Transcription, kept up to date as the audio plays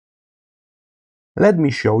Let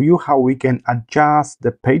me show you how we can adjust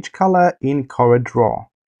the page color in CorelDraw.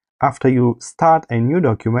 After you start a new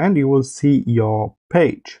document, you will see your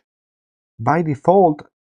page. By default,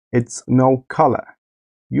 it's no color.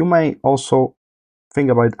 You may also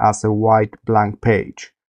think about it as a white blank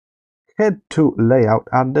page. Head to Layout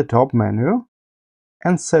at the top menu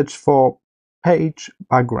and search for Page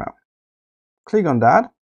Background. Click on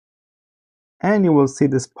that and you will see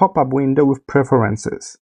this pop-up window with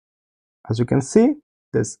preferences. As you can see,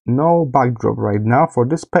 there's no backdrop right now for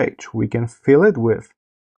this page. We can fill it with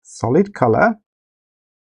solid color.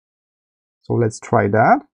 So let's try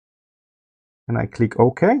that. And I click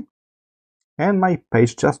OK. And my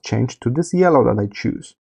page just changed to this yellow that I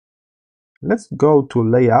choose. Let's go to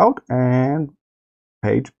Layout and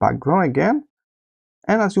Page Background again.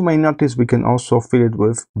 And as you may notice, we can also fill it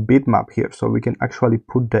with bitmap here. So we can actually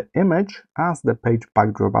put the image as the page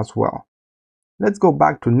backdrop as well. Let's go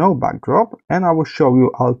back to no backdrop and I will show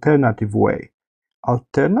you alternative way.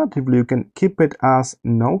 Alternatively, you can keep it as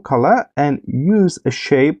no color and use a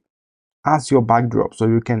shape as your backdrop. So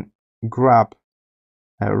you can grab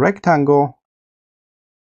a rectangle,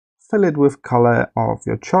 fill it with color of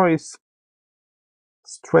your choice,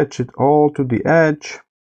 stretch it all to the edge.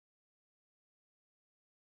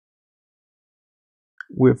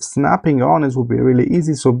 With snapping on, it will be really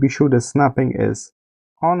easy, so be sure the snapping is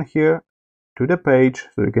on here to the page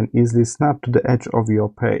so you can easily snap to the edge of your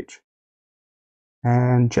page.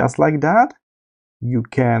 And just like that, you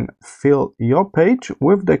can fill your page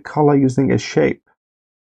with the color using a shape.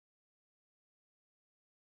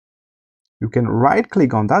 You can right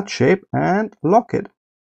click on that shape and lock it.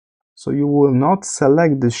 So you will not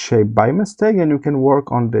select this shape by mistake and you can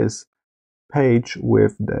work on this page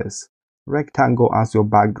with this rectangle as your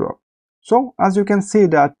backdrop. So as you can see,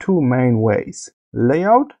 there are two main ways: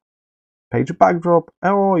 layout, page backdrop,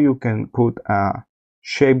 or you can put a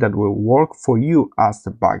shape that will work for you as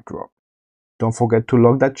the backdrop. Don't forget to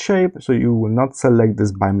lock that shape so you will not select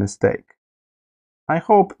this by mistake. I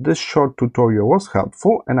hope this short tutorial was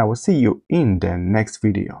helpful and I will see you in the next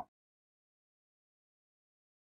video.